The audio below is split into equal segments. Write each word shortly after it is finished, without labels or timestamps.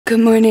Good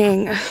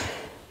morning.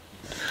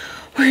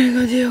 We're gonna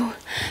go do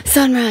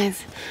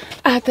sunrise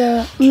at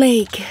the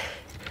lake.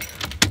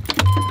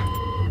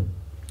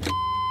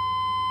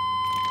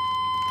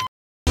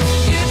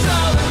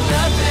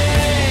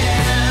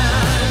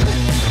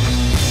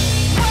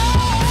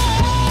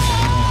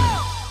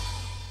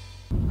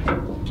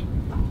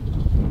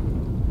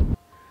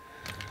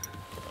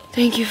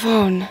 Thank you,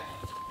 phone.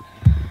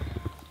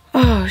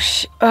 Oh.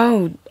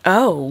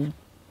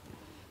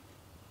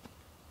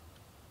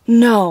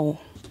 No.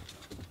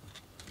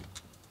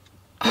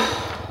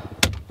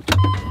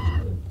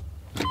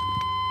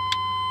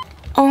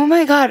 Oh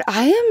my god,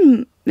 I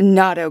am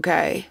not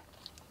okay.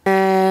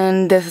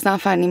 And this is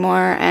not fun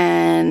anymore,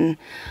 and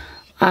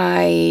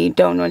I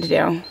don't know what to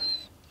do.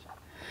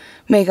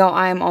 Mako,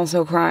 I am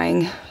also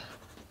crying.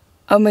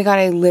 Oh my god,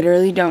 I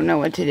literally don't know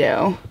what to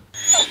do.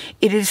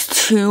 It is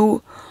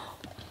too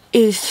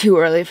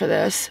early for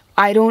this.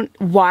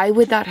 Why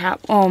would that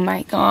happen? Oh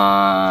my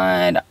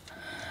god.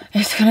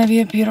 It's gonna be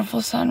a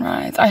beautiful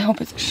sunrise. I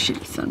hope it's a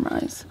shitty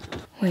sunrise.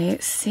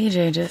 Wait,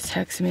 CJ just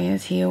texted me.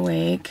 Is he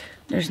awake?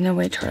 There's no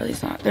way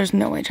Charlie's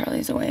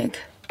awake.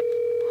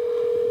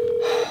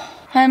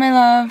 Hi, my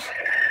love.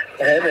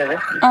 Hey, baby.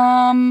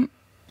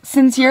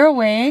 Since you're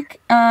awake,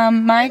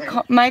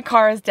 my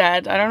car is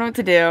dead. I don't know what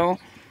to do.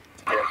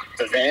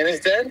 The van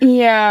is dead?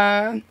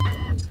 Yeah.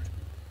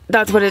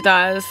 That's what it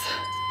does.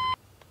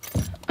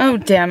 Oh,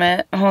 damn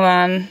it. Hold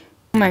on.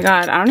 Oh my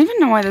god, I don't even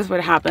know why this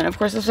would happen. Of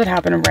course this would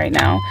happen right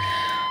now.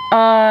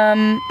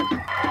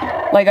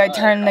 Like I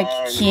turn the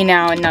key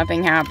now and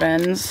nothing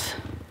happens.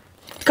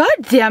 God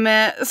damn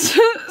it.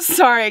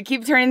 Sorry, I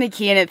keep turning the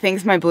key and it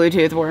thinks my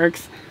Bluetooth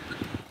works.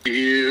 Do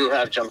you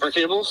have jumper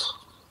cables?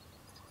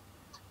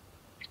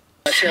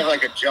 I actually have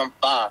like a jump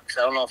box.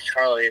 I don't know if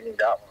Charlie even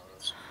got one of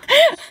those.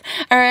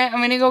 Alright, I'm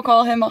gonna go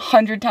call him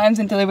 100 times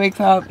until he wakes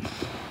up.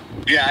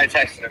 Yeah, I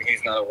texted him.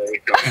 He's not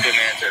awake. He didn't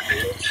answer for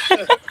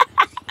you.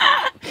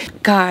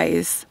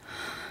 Guys,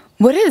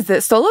 what is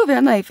this? Solo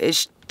van life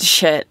is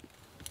shit.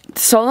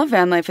 Solo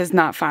van life is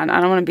not fun.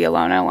 I don't want to be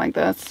alone. I don't like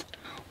this.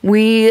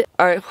 We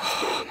are,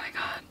 oh my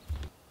god.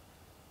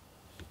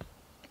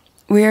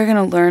 We are going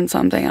to learn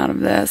something out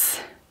of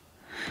this.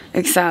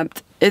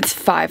 Except it's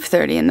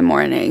 5:30 in the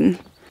morning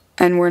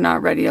and we're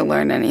not ready to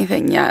learn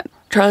anything yet.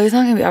 Charlie's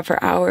not going to be up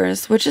for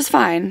hours, which is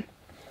fine.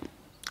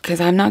 Because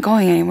I'm not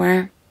going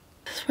anywhere.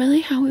 Is this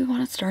really how we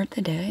want to start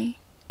the day?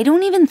 I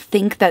don't even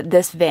think that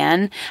this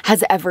van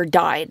has ever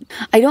died.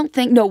 I don't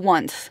think, no,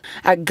 once.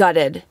 I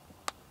gutted.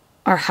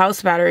 Our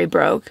house battery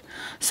broke,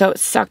 so it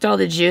sucked all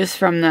the juice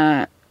from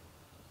the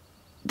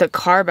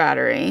car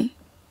battery.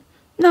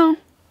 No,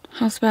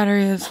 house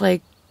battery is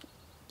like,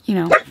 you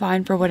know,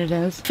 fine for what it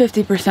is.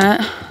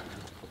 50%.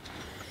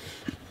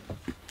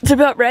 It's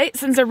about right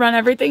since I run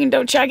everything and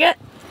don't check it.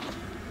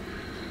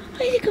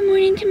 Hi, good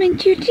morning to my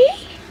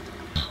Juji.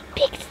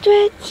 Big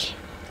stretch.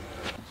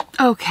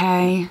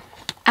 Okay.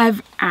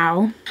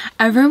 Ow.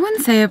 Everyone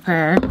say a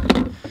prayer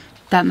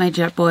that my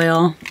jet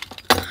boil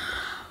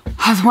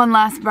has one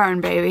last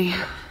burn, baby.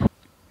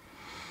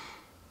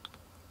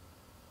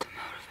 The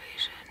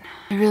motivation.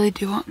 I really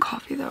do want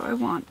coffee though. I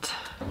want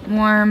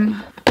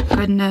warm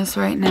goodness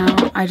right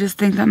now. I just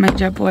think that my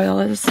jet boil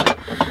is,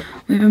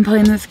 we've been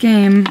playing this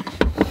game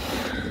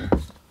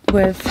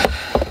with,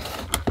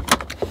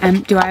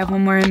 do I have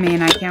one more in me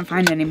and I can't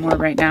find any more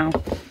right now.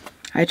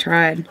 I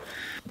tried.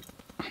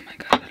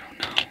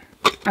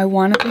 I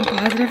want to think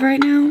positive right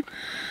now.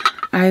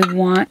 I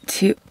want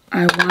to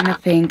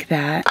think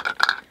that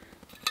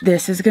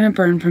this is going to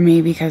burn for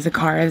me because the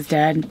car is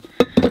dead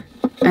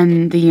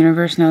and the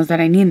universe knows that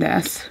I need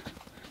this.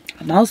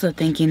 I'm also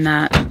thinking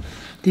that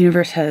the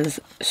universe has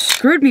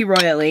screwed me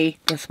royally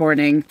this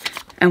morning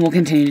and will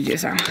continue to do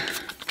so.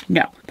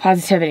 No.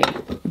 Positivity.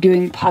 We're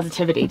doing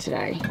positivity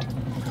today.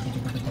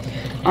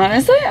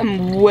 Honestly,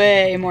 I'm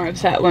way more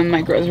upset when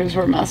my groceries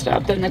were messed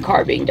up than the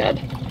car being dead.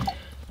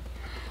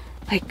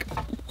 Like,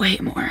 way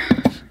more.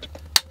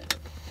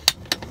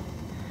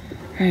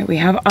 Alright, we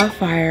have a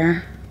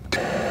fire.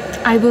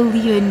 I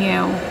believe in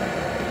you.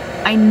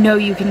 I know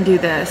you can do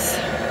this.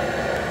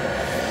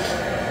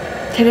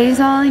 Today's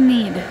all I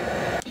need.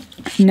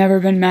 I've never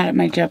been mad at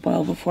my jet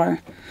boil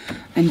before.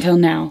 Until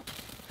now.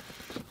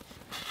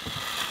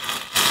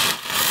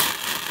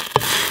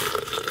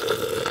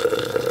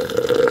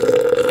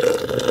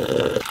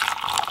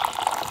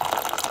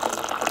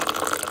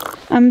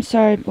 I'm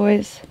sorry,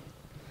 boys.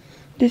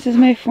 This is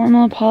my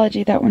formal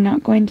apology that we're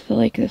not going to the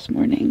lake this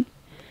morning.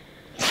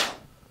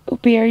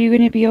 Opie, are you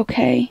going to be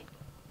okay?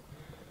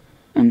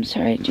 I'm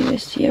sorry to do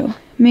this to you.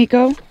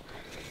 Mako?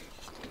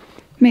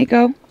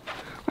 Mako?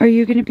 Are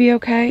you going to be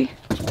okay?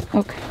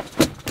 Okay.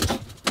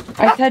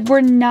 I said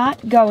we're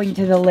not going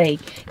to the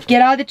lake.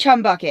 Get out of the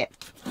chum bucket.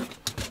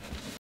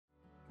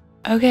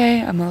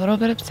 Okay, I'm a little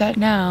bit upset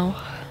now.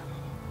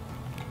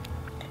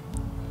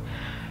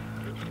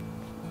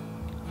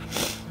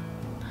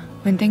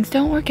 When things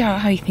don't work out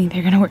how you think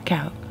they're gonna work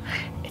out,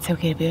 it's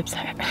okay to be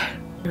upset. I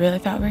really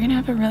thought we were gonna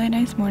have a really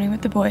nice morning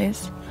with the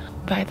boys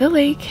by the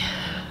lake,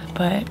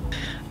 but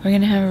we're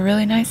gonna have a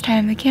really nice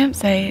time at the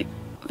campsite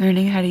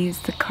learning how to use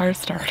the car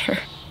starter.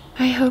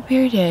 I hope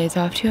your day is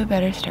off to a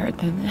better start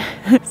than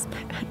this.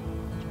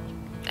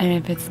 And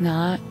if it's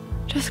not,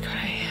 just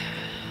cry.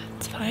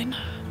 It's fine.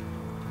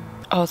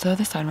 Also,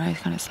 the sunrise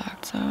kind of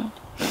sucked, so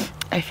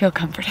I feel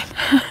comforted.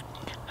 I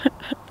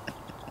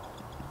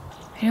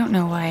don't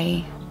know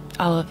why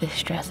all of this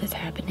stress is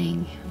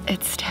happening.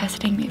 It's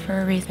testing me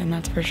for a reason,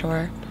 that's for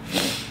sure.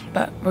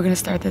 But we're gonna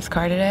start this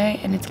car today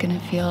and it's gonna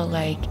feel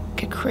like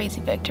a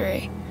crazy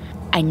victory.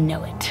 I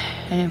know it.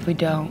 And if we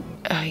don't,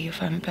 you'll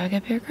find me back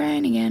up here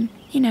crying again.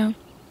 You know,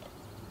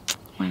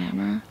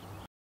 whatever.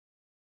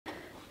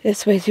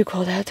 It's way too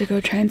cold out to go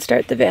try and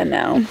start the van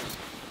now.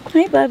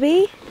 Hi,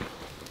 Bubby.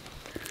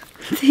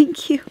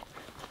 Thank you.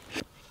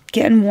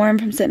 Getting warm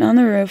from sitting on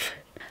the roof.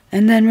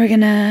 And then we're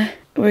gonna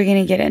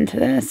get into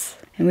this.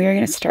 And we are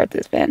gonna start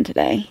this van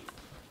today.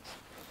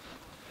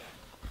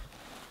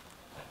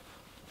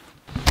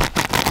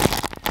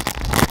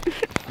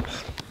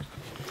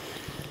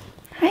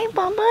 Hi,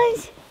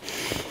 Bubba's.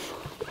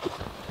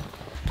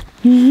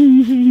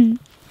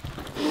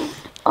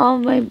 All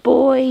my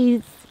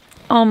boys.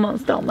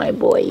 Almost all my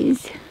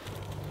boys.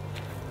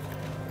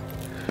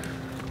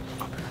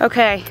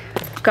 Okay,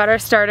 got our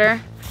starter.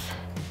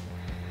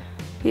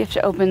 We have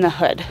to open the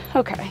hood.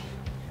 Okay.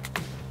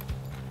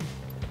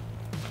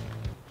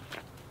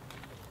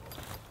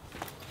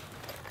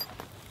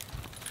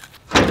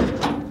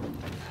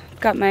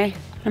 Got my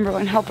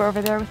 #1 helper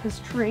over there with his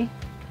tree.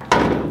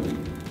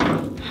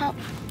 Help.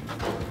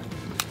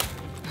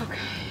 Okay.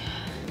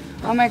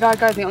 Oh my god,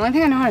 guys, the only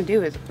thing I know how to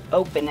do is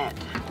open it.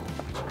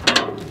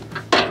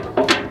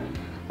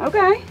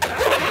 Okay.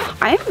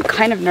 I am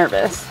kind of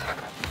nervous.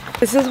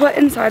 This is what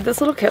inside this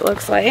little kit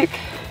looks like.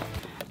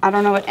 I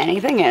don't know what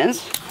anything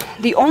is.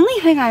 The only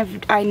thing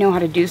I know how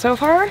to do so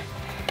far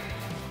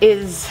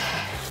is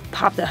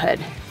pop the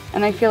hood.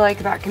 And I feel like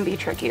that can be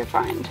tricky to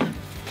find.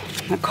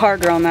 I'm a car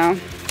girl now,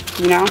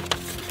 you know?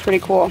 Pretty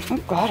cool. Oh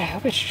god, I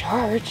hope it's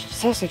charged. It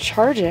says to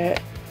charge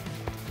it.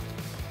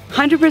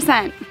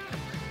 100%.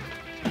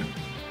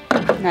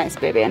 Nice,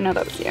 baby. I know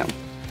that was you.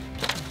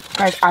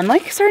 Guys, I'm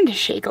like starting to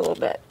shake a little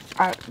bit.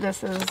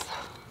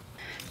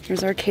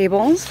 Here's our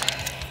cables.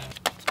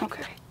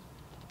 Okay.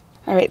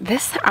 All right,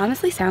 this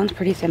honestly sounds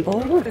pretty simple.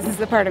 This is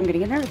the part I'm gonna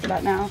get nervous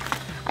about now.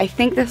 I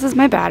think this is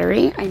my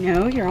battery. I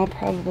know you're all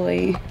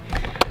probably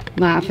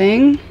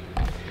laughing.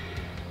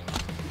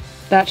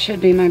 That should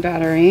be my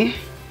battery.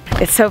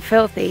 It's so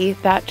filthy,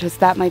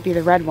 that might be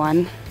the red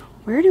one.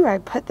 Where do I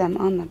put them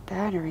on the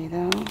battery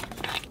though?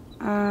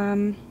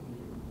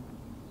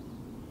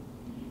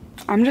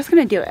 I'm just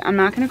gonna do it. I'm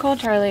not gonna call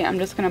Charlie. I'm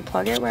just gonna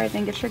plug it where I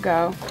think it should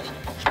go.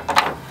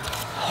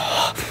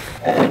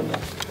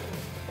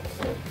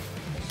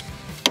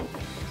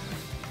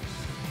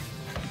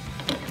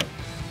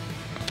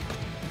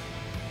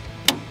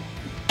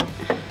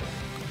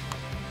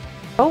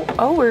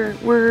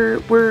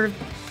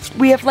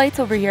 We have lights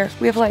over here.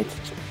 We have lights.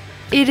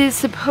 It is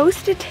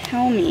supposed to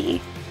tell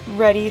me,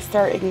 ready,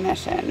 start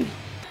ignition.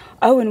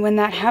 Oh, and when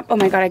that happens, oh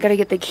my god, I gotta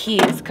get the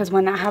keys, because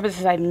when that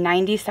happens, I have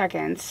 90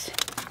 seconds.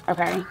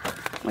 Okay,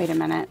 wait a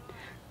minute.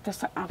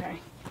 Okay.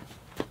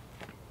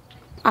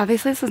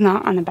 Obviously this is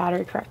not on the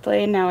battery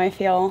correctly. Now I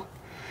feel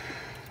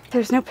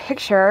there's no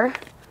picture.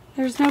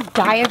 There's no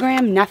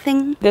diagram,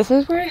 nothing. This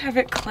is where I have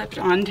it clipped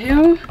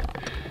onto.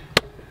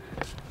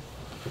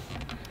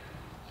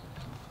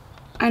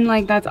 And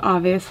like, that's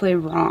obviously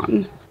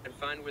wrong. And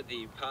find where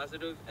the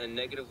positive and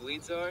negative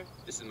leads are.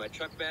 This is my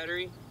truck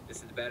battery. This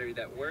is the battery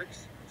that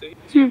works. So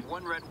you have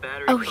one red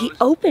battery. Oh, he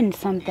opened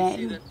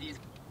something.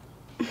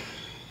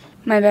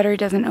 My battery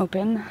doesn't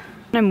open.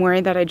 I'm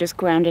worried that I just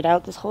grounded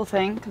out this whole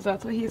thing, because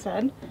that's what he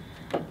said.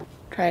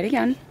 Try it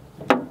again.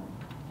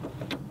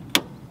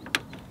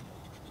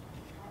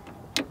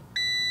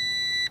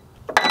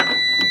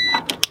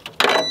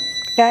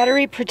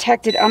 Battery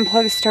protected,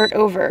 unplug, start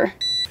over.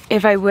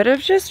 If I would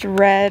have just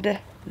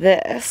read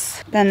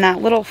this, then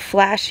that little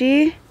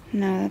flashy,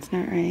 no, that's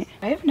not right.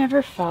 I've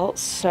never felt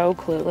so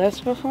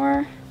clueless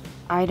before.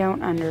 I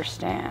don't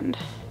understand.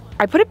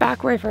 I put it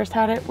back where I first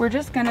had it. We're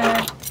just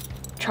gonna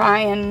try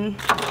and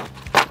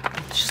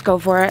just go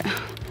for it.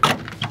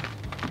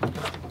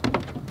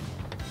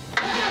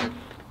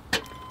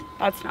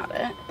 That's not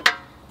it.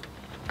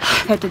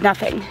 That did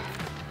nothing.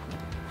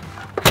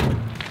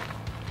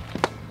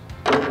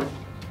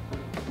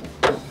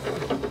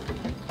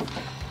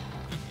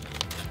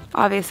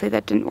 Obviously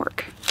that didn't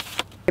work.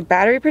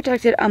 Battery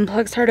protected,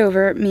 unplug, start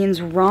over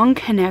means wrong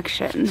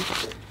connection.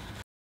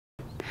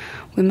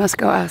 We must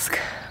go ask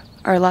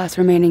our last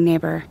remaining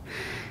neighbor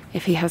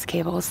if he has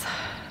cables.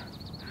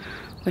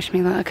 Wish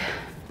me luck.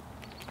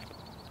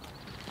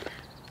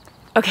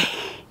 Okay,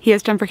 he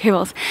has jumper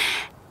cables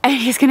and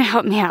he's gonna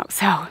help me out.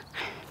 So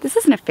this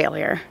isn't a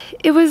failure.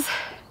 It was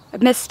a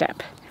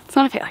misstep. It's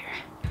not a failure.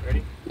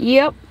 Ready?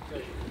 Yep.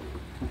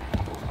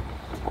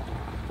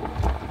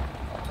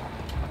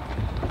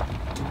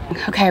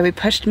 Okay, we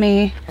pushed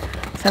me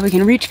so we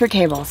can reach for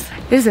cables.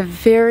 This is a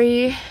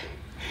very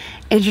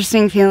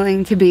interesting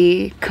feeling to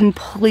be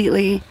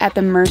completely at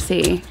the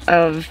mercy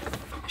of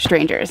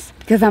strangers.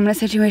 Because I'm in a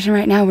situation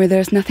right now where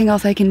there's nothing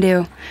else I can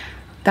do.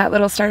 That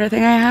little starter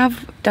thing I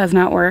have does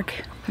not work.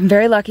 I'm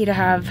very lucky to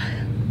have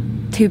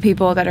 2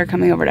 people that are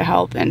coming over to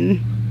help,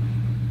 and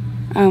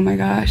oh my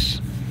gosh.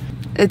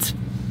 It's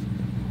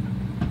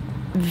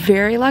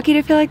very lucky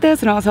to feel like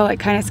this, and also like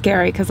kind of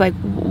scary because like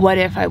what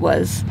if I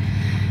was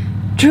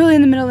truly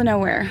in the middle of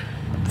nowhere?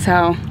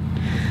 So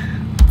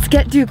let's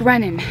get Duke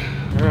running.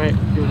 All right,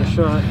 give it a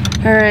shot.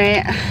 All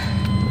right.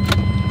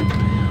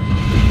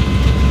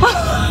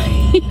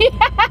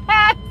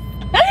 Yes!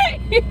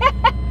 Yes!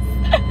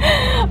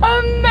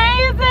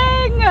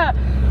 Amazing!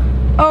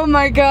 Oh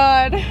my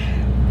god.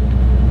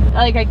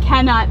 Like, I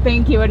cannot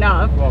thank you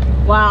enough.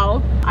 Welcome.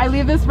 Wow. I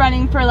leave this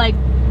running for like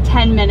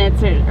 10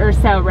 minutes or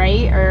so,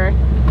 right? Or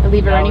I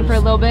leave it running for a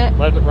little bit?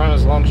 Let it run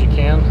as long as you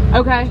can.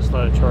 Okay. Just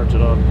let it charge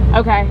it up.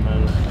 Okay.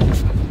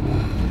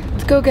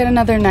 Let's go get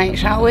another night,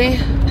 shall we?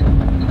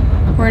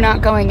 We're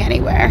not going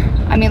anywhere.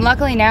 I mean,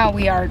 luckily now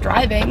we are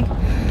driving,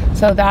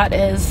 so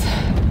that's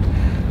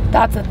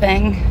a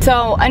thing.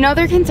 So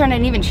another concern I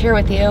didn't even share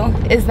with you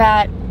is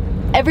that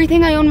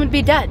everything I own would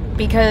be dead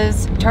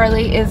because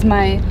Charlie is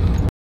my...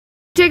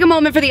 Take a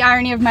moment for the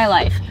irony of my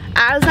life.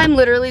 As I'm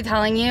literally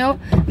telling you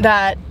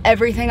that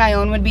everything I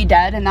own would be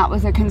dead, and that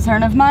was a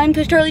concern of mine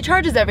because Charlie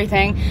charges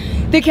everything,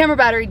 the camera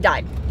battery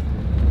died.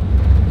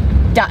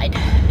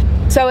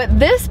 So at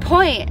this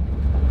point,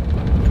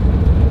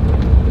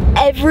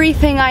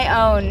 everything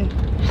I own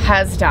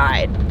has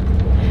died.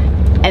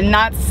 And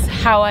that's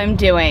how I'm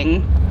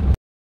doing.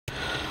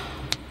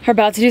 We're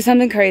about to do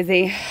something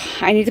crazy.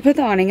 I need to put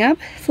the awning up.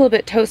 It's a little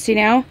bit toasty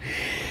now.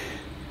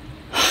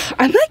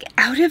 I'm like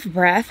out of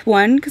breath,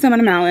 1, because I'm on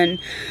a mountain,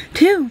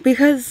 2,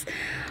 because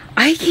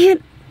I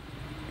can't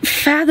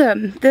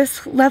fathom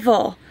this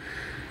level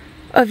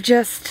of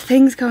just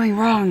things going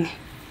wrong.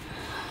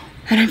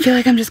 And I feel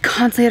like I'm just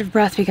constantly out of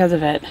breath because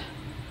of it.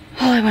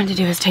 All I wanted to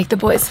do is take the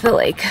boys to the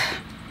lake.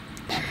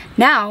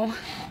 Now,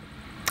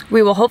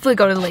 we will hopefully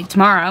go to the lake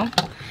tomorrow,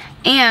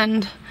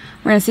 and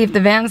we're gonna see if the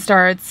van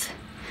starts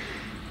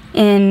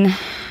in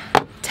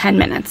 10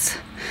 minutes.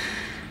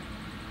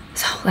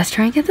 So let's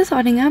try and get this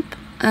awning up.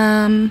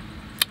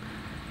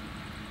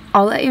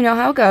 I'll let you know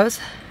how it goes.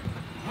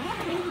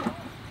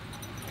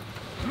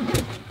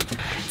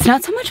 It's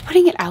not so much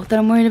putting it out that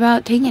I'm worried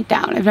about, taking it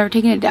down. I've never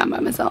taken it down by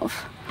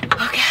myself.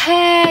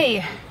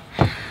 Okay.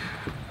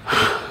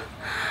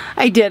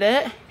 I did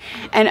it.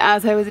 And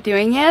as I was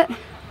doing it,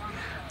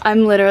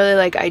 I'm literally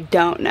like, I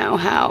don't know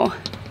how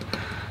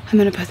I'm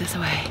gonna put this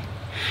away.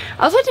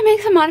 I also had to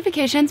make some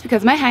modifications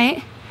because of my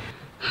height.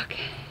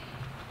 Okay.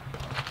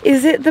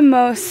 Is it the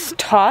most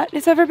taut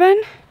it's ever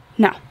been?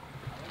 No.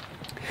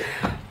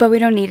 But we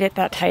don't need it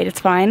that tight, it's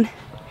fine.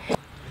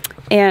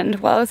 And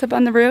while I was up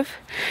on the roof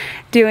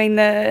doing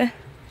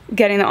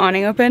getting the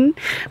awning open,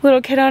 a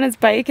little kid on his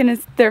bike and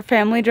their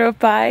family drove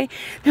by.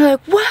 They're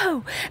like,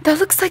 whoa, that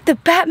looks like the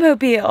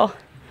Batmobile.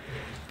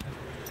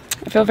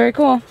 I feel very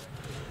cool.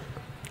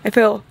 I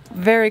feel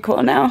very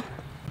cool now.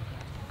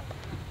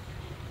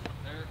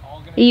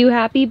 Are you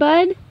happy,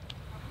 bud?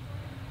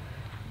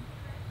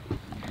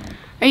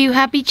 Are you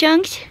happy,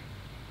 Chunks?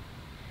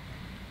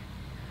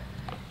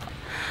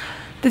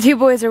 The 2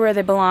 boys are where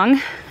they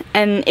belong,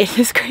 and it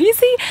is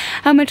crazy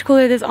how much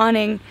cooler this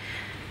awning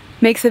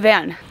makes the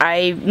van.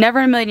 I never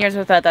in a million years would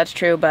have thought that's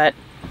true, but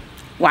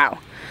wow.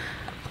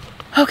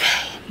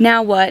 Okay,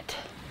 now what?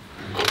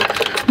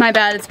 My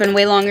bad, it's been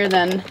way longer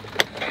than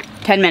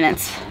 10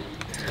 minutes.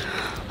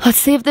 Let's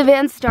see if the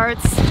van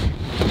starts,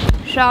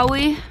 shall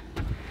we?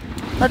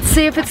 Let's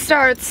see if it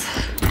starts.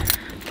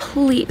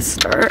 Please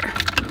start.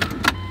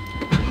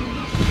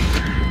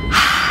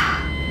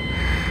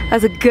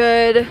 That's a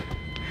good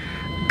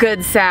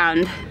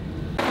sound.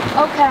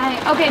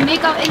 Okay,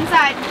 make out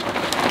inside.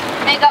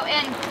 Make out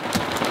in.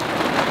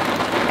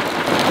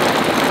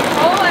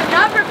 Oh, I'm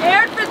not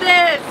prepared for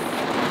this.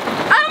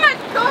 Oh my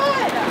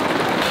god.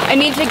 I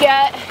need to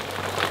get,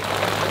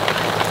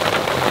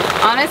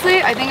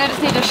 honestly, I think I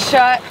just need to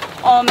shut,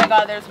 oh my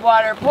god, there's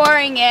water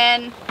pouring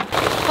in.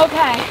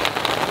 Okay,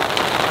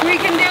 we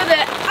can do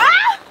this.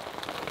 Ah!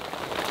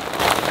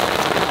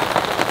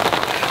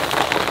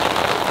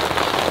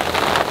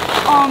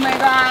 Oh my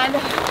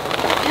god.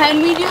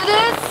 Can we do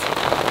this?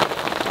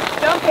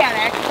 Don't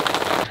panic.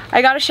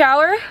 I got a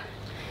shower.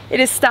 It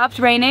has stopped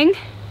raining.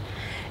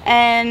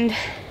 And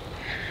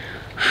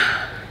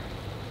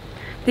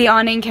the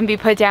awning can be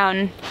put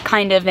down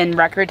kind of in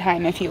record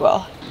time, if you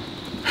will.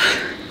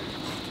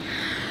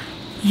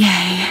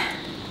 Yay.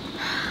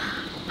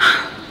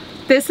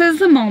 This is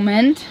the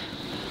moment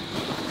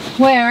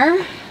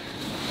where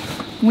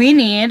we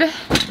need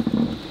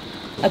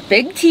a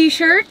big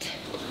t-shirt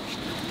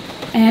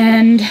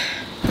and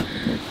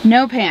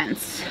no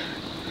pants.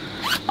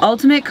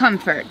 Ultimate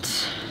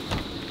comfort.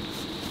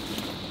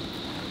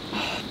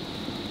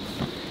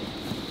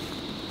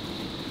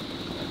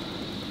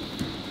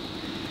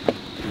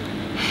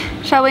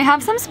 Shall we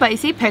have some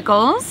spicy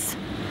pickles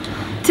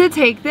to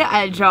take the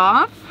edge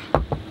off?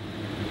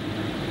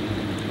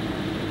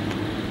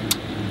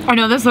 I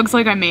know this looks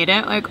like I made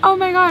it. Like, oh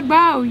my god,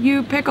 wow,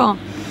 you pickle.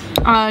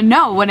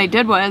 No, what I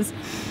did was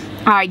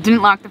I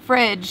didn't lock the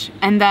fridge,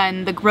 and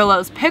then the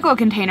Grillo's pickle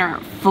container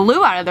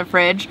flew out of the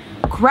fridge,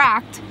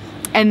 cracked,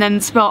 and then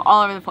spilled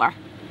all over the floor.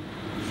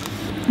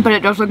 But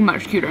it does look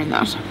much cuter in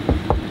this.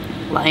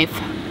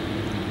 Life.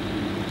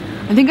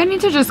 I think I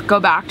need to just go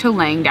back to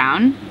laying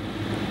down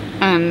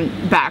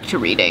and back to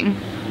reading.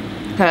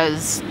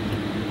 Because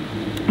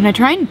when I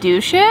try and do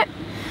shit,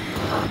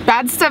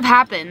 bad stuff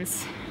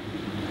happens.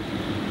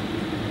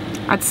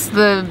 That's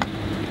the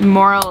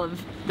moral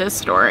of this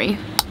story.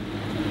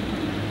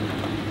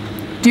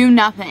 Do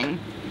nothing.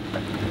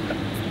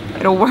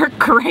 It'll work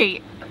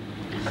great.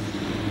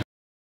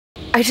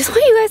 I just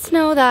want you guys to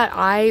know that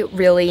I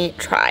really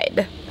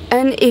tried.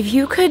 And if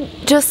you could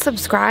just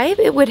subscribe,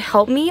 it would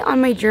help me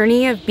on my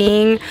journey of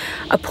being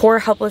a poor,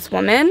 helpless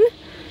woman.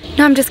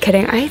 No, I'm just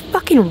kidding. I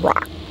fucking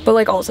rock. But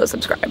like, also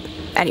subscribe.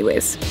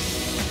 Anyways.